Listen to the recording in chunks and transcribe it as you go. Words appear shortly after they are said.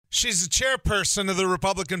She's the chairperson of the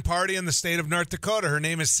Republican Party in the state of North Dakota. Her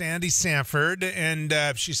name is Sandy Sanford, and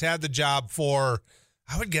she's had the job for,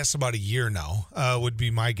 I would guess, about a year now, would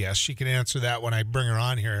be my guess. She can answer that when I bring her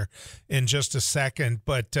on here in just a second.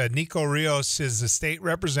 But Nico Rios is the state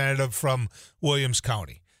representative from Williams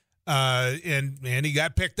County. And he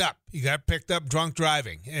got picked up. He got picked up drunk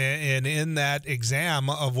driving. And in that exam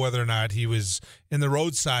of whether or not he was in the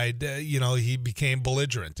roadside, he became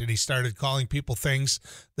belligerent. And he started calling people things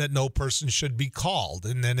that no person should be called.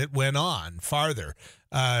 And then it went on farther.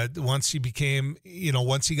 Once he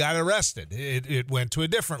got arrested, it went to a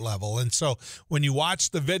different level. And so when you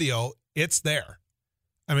watch the video, it's there.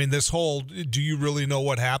 I mean, this whole, do you really know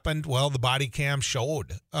what happened? Well, the body cam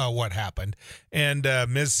showed what happened. And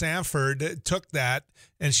Ms. Sanford took that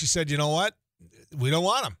and she said, you know what? We don't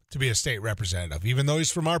want him to be a state representative, even though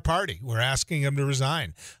he's from our party. We're asking him to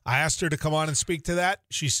resign. I asked her to come on and speak to that.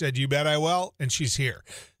 She said, you bet I will. And she's here.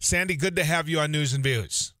 Sandy, good to have you on News and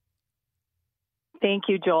Views. Thank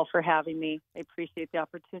you, Joel, for having me. I appreciate the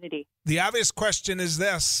opportunity. The obvious question is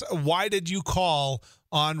this. Why did you call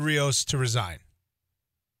on Rios to resign?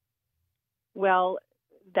 Well,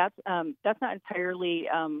 that's not entirely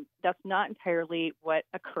what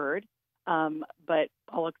occurred, but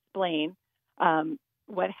I'll explain.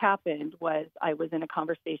 What happened was I was in a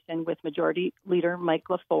conversation with Majority Leader Mike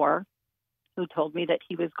LaFleur, who told me that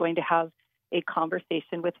he was going to have a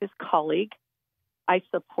conversation with his colleague. I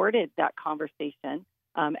supported that conversation.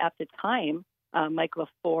 At the time, Mike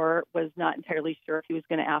LaFleur was not entirely sure if he was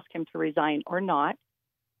going to ask him to resign or not,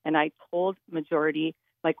 and I told Majority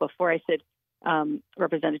Mike LaFleur, I said,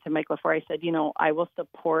 Representative Mike LaFleur, I said, I will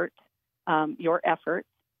support your efforts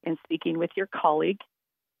in speaking with your colleague,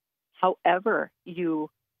 however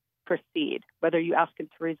you proceed, whether you ask him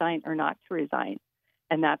to resign or not to resign.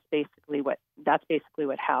 And that's basically what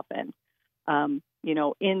happened.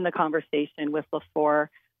 In the conversation with LaFleur,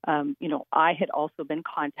 I had also been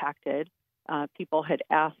contacted. People had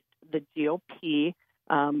asked the GOP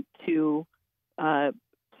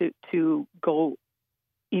to go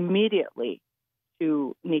immediately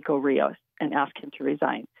to Nico Rios and ask him to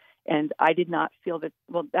resign. And I did not feel that,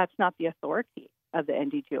 that's not the authority of the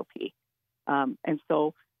NDGOP. And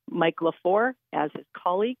so Mike LaFleur, as his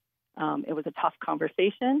colleague, it was a tough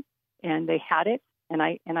conversation, and they had it, and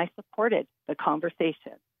I supported the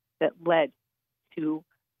conversation that led to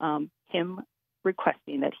him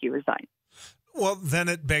requesting that he resign. Well, then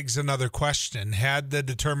it begs another question. Had the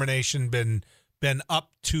determination been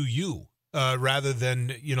up to you, rather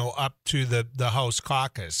than, up to the House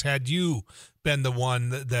caucus? Had you been the one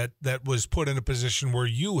that was put in a position where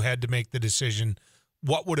you had to make the decision,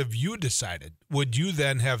 what would have you decided? Would you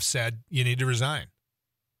then have said, you need to resign?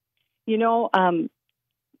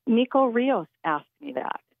 Nico Rios asked me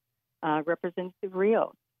that. Representative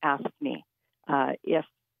Rios asked me if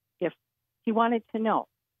he wanted to know,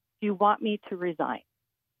 do you want me to resign?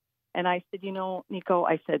 And I said, Nico,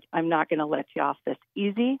 I said, I'm not going to let you off this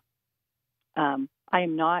easy. I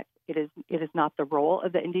am not. It is not the role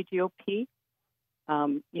of the NDGOP.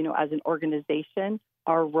 As an organization,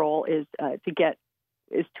 our role is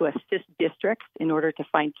to assist districts in order to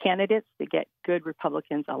find candidates to get good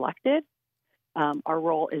Republicans elected. Our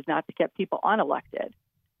role is not to get people unelected.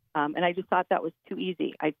 And I just thought that was too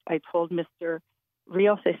easy. I told Mr.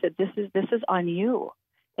 Rios, I said, this is on you,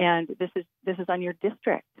 and this is on your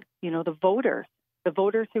district. The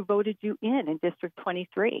voters who voted you in District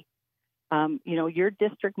 23. Your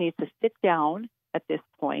district needs to sit down at this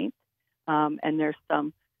point, and there's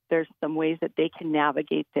some ways that they can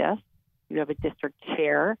navigate this. You have a district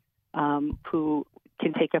chair who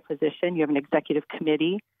can take a position. You have an executive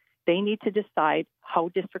committee. They need to decide how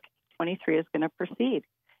District 23 is going to proceed.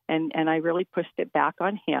 And I really pushed it back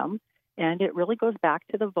on him, and it really goes back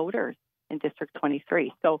to the voters in District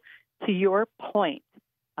 23. So to your point,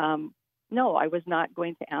 no, I was not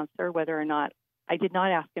going to answer whether or not I did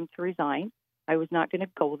not ask him to resign. I was not going to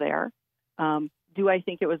go there. Do I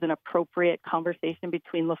think it was an appropriate conversation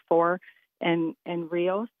between LaFleur and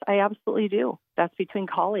Rios? I absolutely do. That's between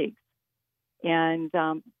colleagues. And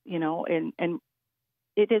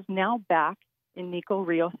it is now back in Nico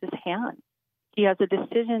Rios' hands. He has a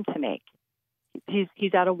decision to make.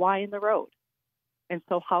 He's at a Y in the road. And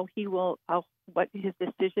so what his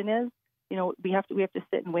decision is, we have to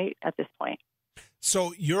sit and wait at this point.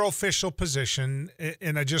 So your official position,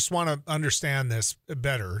 and I just want to understand this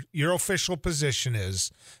better, your official position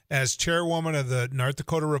is, as chairwoman of the North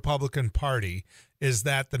Dakota Republican Party, is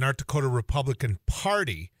that the North Dakota Republican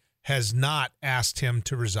Party has not asked him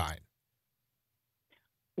to resign.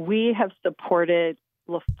 We have supported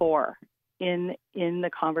LaFleur in the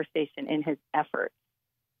conversation, in his efforts.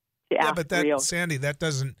 to Yeah, ask but that, Rios. Sandy, that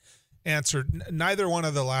doesn't answer neither one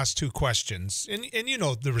of the last two questions. And you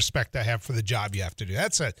know the respect I have for the job you have to do.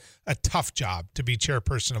 That's a tough job to be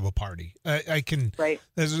chairperson of a party. I can, Right.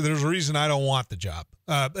 there's a reason I don't want the job.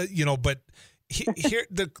 But here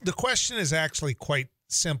the question is actually quite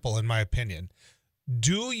simple in my opinion.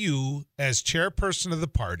 Do you, as chairperson of the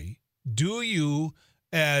party, do you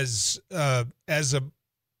as a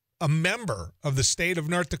member of the state of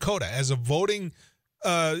North Dakota, as a voting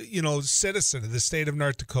citizen of the state of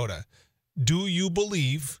North Dakota, do you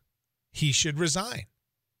believe he should resign?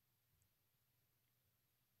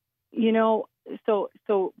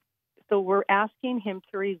 So we're asking him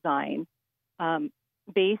to resign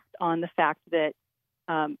based on the fact that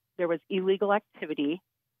there was illegal activity.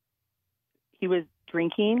 He was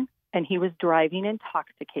drinking and he was driving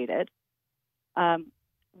intoxicated.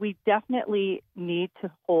 We definitely need to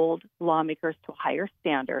hold lawmakers to a higher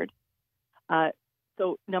standard.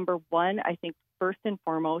 So number one, I think first and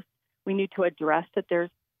foremost, we need to address that there's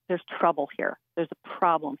trouble here. There's a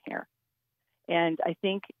problem here. And I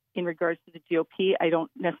think in regards to the GOP, I don't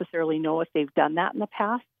necessarily know if they've done that in the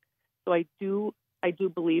past. So I do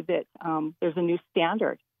believe that there's a new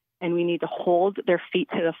standard and we need to hold their feet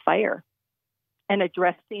to the fire and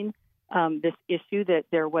addressing this issue that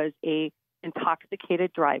there was a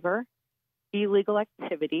intoxicated driver, illegal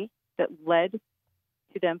activity that led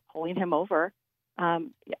to them pulling him over. I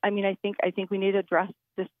think we need to address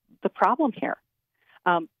the problem here.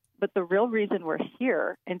 But the real reason we're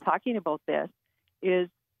here and talking about this is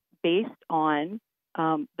based on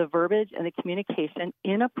the verbiage and the communication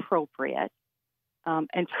inappropriate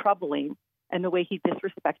and troubling, and the way he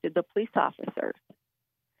disrespected the police officers.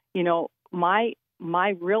 My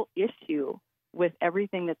real issue with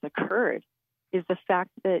everything that's occurred is the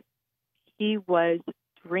fact that he was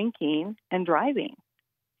drinking and driving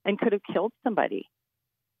and could have killed somebody.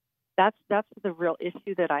 That's the real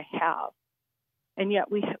issue that I have. And yet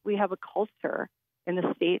we have a culture in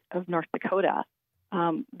the state of North Dakota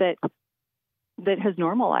that has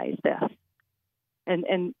normalized this.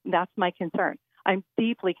 And that's my concern. I'm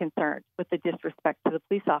deeply concerned with the disrespect to the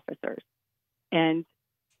police officers and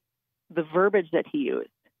the verbiage that he used.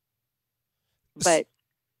 But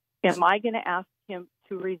am I going to ask him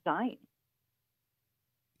to resign?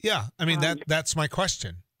 Yeah, I mean, that's my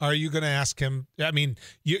question. Are you going to ask him? I mean,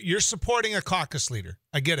 you're supporting a caucus leader.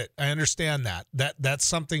 I get it. I understand that. That's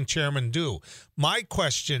something chairmen do. My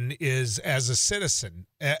question is, as a citizen,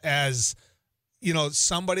 as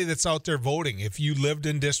somebody that's out there voting, if you lived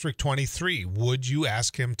in District 23, would you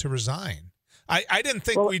ask him to resign? I didn't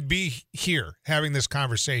think we'd be here having this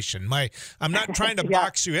conversation. I'm not trying to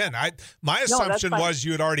box you in. My assumption was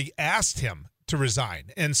you had already asked him to resign.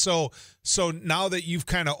 And so now that you've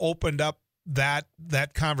kind of opened up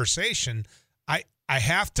that conversation, I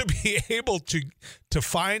have to be able to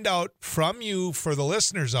find out from you, for the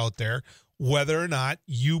listeners out there, whether or not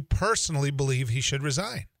you personally believe he should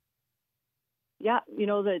resign. Yeah,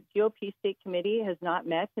 the GOP state committee has not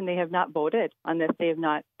met and they have not voted on this. They have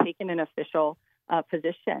not taken an official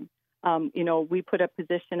position. We put a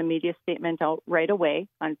media statement out right away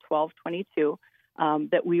on 12/22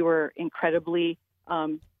 that we were incredibly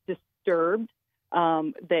disturbed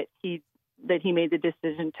that he made the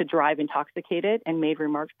decision to drive intoxicated and made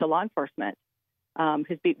remarks to law enforcement.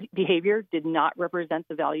 His behavior did not represent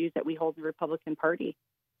the values that we hold in the Republican Party.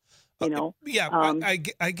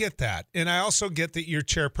 I get that. And I also get that you're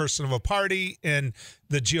chairperson of a party and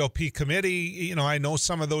the GOP committee. I know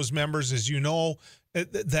some of those members, as you know,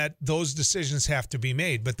 that those decisions have to be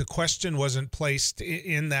made. But the question wasn't placed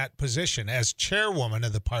in that position. As chairwoman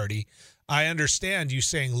of the party, I understand you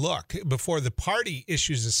saying, look, before the party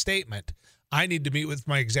issues a statement, I need to meet with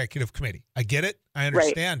my executive committee. I get it. I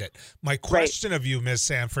understand it. My question of you, Ms.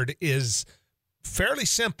 Sanford, is fairly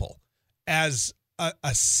simple. As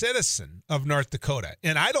a citizen of North Dakota,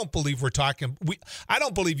 and I don't believe I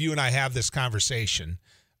don't believe you and I have this conversation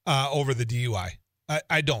over the DUI.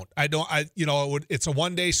 I don't. It's a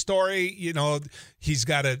one-day story. He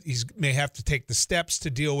may have to take the steps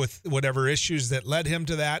to deal with whatever issues that led him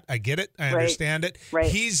to that. I get it. I understand it. Right.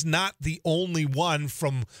 He's not the only one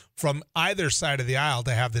from either side of the aisle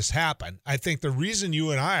to have this happen. I think the reason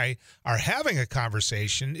you and I are having a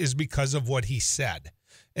conversation is because of what he said.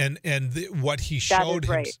 And what he showed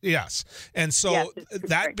him. Yes. And so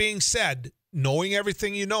that being said, knowing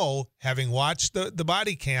everything having watched the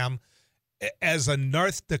body cam, as a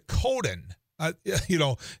North Dakotan, and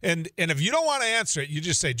if you don't want to answer it, you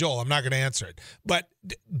just say, Joel, I'm not going to answer it. But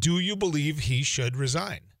do you believe he should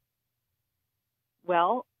resign?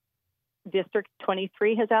 Well, District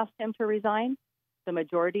 23 has asked him to resign. The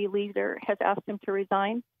majority leader has asked him to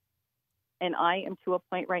resign. and I am to a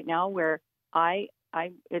point right now where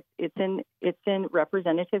it's in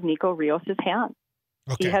Representative Nico Rios' hands.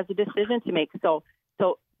 Okay. He has a decision to make. So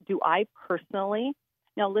do I personally?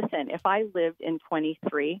 Now, listen, if I lived in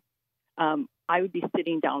 23, I would be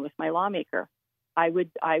sitting down with my lawmaker. I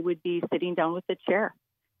would be sitting down with the chair,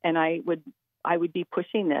 and I would be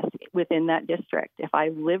pushing this within that district if I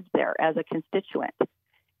lived there as a constituent.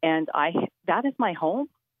 And that is my home.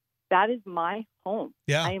 That is my home.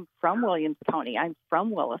 Yeah. I am from Williams County. I'm from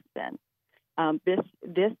Williston.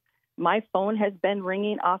 My phone has been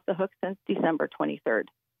ringing off the hook since December 23rd.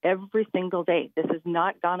 Every single day. This has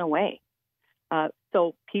not gone away.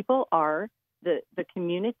 So people are the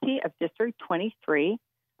community of District 23.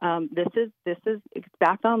 This is it's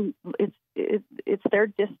back on. It's their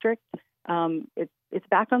district. It's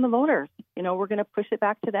back on the voters. We're going to push it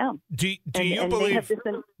back to them. Do you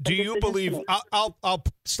believe? I'll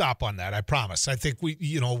stop on that. I promise. I think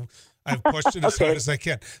I've pushed it as hard as I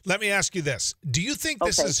can. Let me ask you this: do you think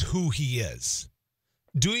this is who he is?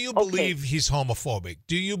 Do you believe he's homophobic?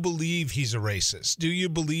 Do you believe he's a racist? Do you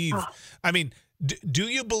believe? Do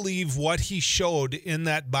you believe what he showed in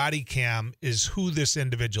that body cam is who this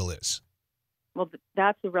individual is? Well,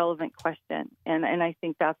 that's a relevant question, and I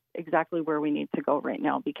think that's exactly where we need to go right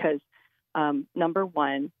now because, number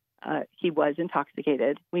one, he was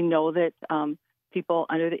intoxicated. We know that people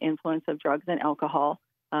under the influence of drugs and alcohol,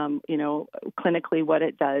 clinically what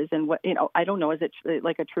it does and what, I don't know, is it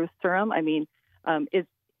like a truth serum?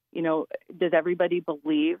 Does everybody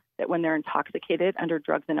believe that when they're intoxicated under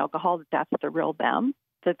drugs and alcohol, that's the real them?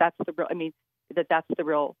 That's the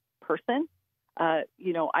real person? I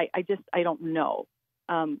don't know.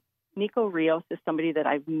 Nico Rios is somebody that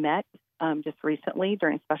I've met just recently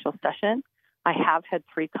during special session. I have had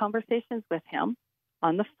 3 conversations with him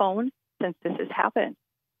on the phone since this has happened,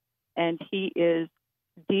 and he is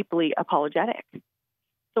deeply apologetic.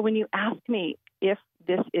 So when you ask me if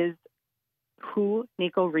this is who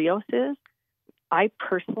Nico Rios is, I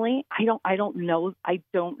personally, I don't know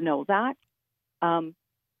that.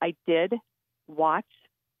 I did watch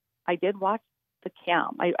the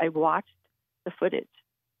cam. I watched the footage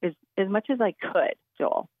as much as I could,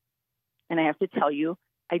 Joel. And I have to tell you,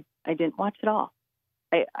 I didn't watch it all.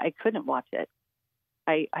 I couldn't watch it.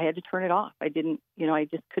 I had to turn it off. I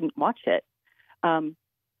just couldn't watch it.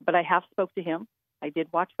 But I have spoke to him. I did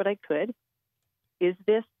watch what I could. Is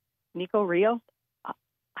this Nico Rios? I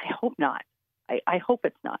hope not. I hope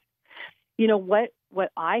it's not.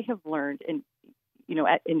 What I have learned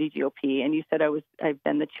at NDGOP, and you said I've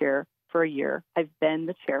been the chair for a year. I've been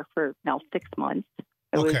the chair for now 6 months.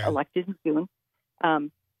 I was elected in June.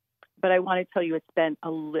 But I want to tell you, it's been a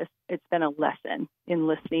lesson in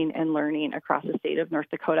listening and learning across the state of North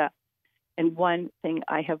Dakota. And one thing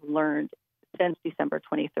I have learned since December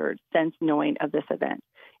 23rd, since knowing of this event,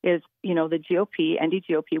 is, the GOP,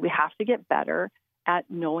 NDGOP, we have to get better at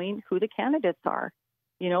knowing who the candidates are.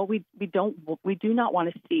 We do not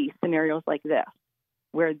want to see scenarios like this,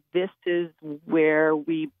 where this is where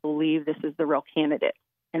we believe this is the real candidate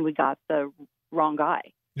and we got the wrong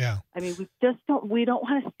guy. Yeah. We don't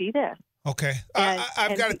want to see this. Okay.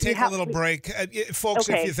 I've got to take a little break. Folks,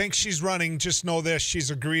 if you think she's running, just know this.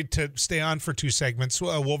 She's agreed to stay on for 2 segments.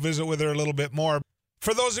 We'll visit with her a little bit more.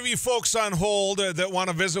 For those of you folks on hold that want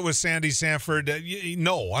to visit with Sandy Sanford,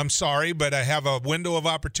 no, I'm sorry, but I have a window of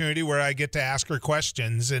opportunity where I get to ask her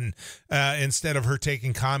questions and instead of her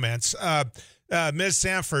taking comments. Ms.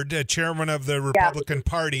 Sanford, chairman of the Republican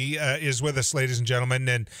Party, is with us, ladies and gentlemen.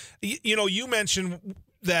 And, you mentioned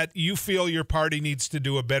that you feel your party needs to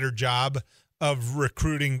do a better job of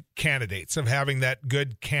recruiting candidates, of having that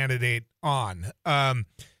good candidate on.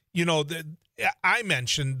 I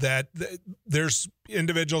mentioned that there's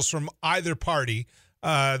individuals from either party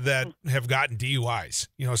that have gotten DUIs.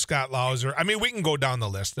 Scott Lauser. We can go down the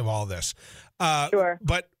list of all this. Sure.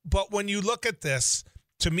 But when you look at this,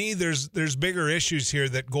 to me, there's bigger issues here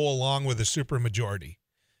that go along with a supermajority.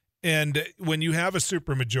 And when you have a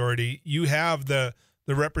supermajority, you have the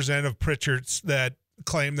Representative Pritchards that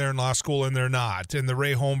claim they're in law school and they're not, and the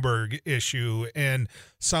Ray Holmberg issue and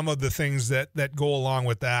some of the things that go along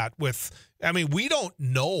with that. We don't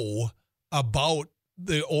know about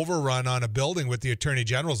the overrun on a building with the Attorney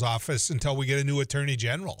General's office until we get a new Attorney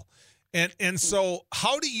General. And so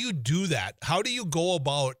how do you do that? How do you go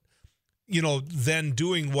about, then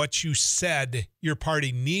doing what you said your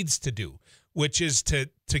party needs to do, which is to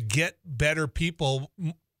get better people,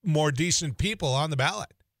 more decent people on the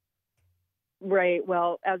ballot? Right.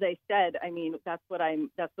 Well, as I said, that's what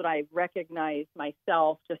I recognize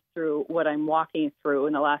myself just through what I'm walking through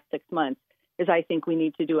in the last 6 months is I think we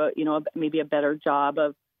need to do maybe a better job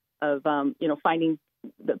of finding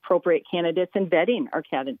the appropriate candidates and vetting our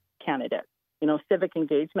candidates, civic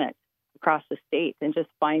engagement across the state and just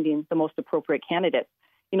finding the most appropriate candidates.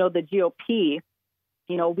 The GOP,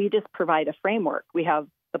 we just provide a framework. We have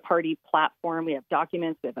the party platform, we have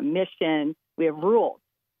documents, we have a mission, we have rules,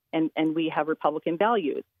 and we have Republican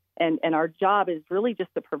values. And our job is really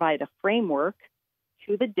just to provide a framework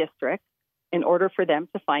to the districts in order for them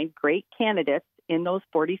to find great candidates in those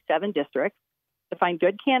 47 districts, to find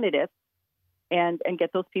good candidates and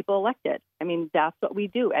get those people elected. I mean, that's what we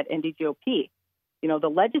do at NDGOP. The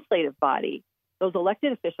legislative body, those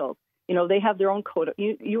elected officials, they have their own code.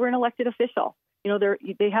 You were an elected official.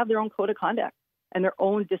 They have their own code of conduct and their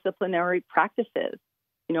own disciplinary practices.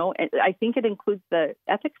 And I think it includes the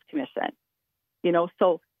Ethics Commission.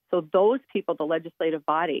 So those people, the legislative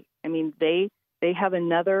body, I mean, they have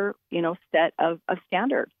another, set of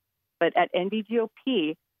standards. But at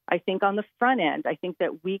NDGOP, I think on the front end, I think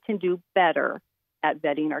that we can do better at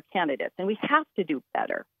vetting our candidates, and we have to do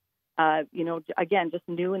better. Again, just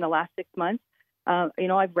new in the last 6 months,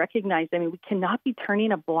 I've recognized, we cannot be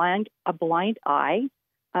turning a blind eye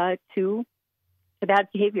to bad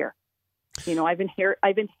behavior. I've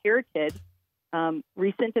inherited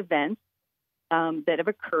recent events that have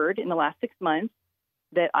occurred in the last 6 months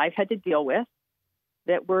that I've had to deal with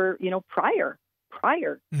that were,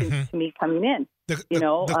 prior to me coming in,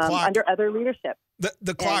 under other leadership.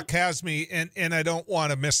 The clock has me, and I don't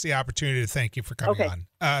want to miss the opportunity to thank you for coming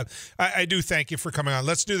on. I do thank you for coming on.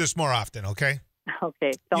 Let's do this more often, okay?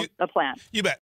 Okay, a plan. You bet.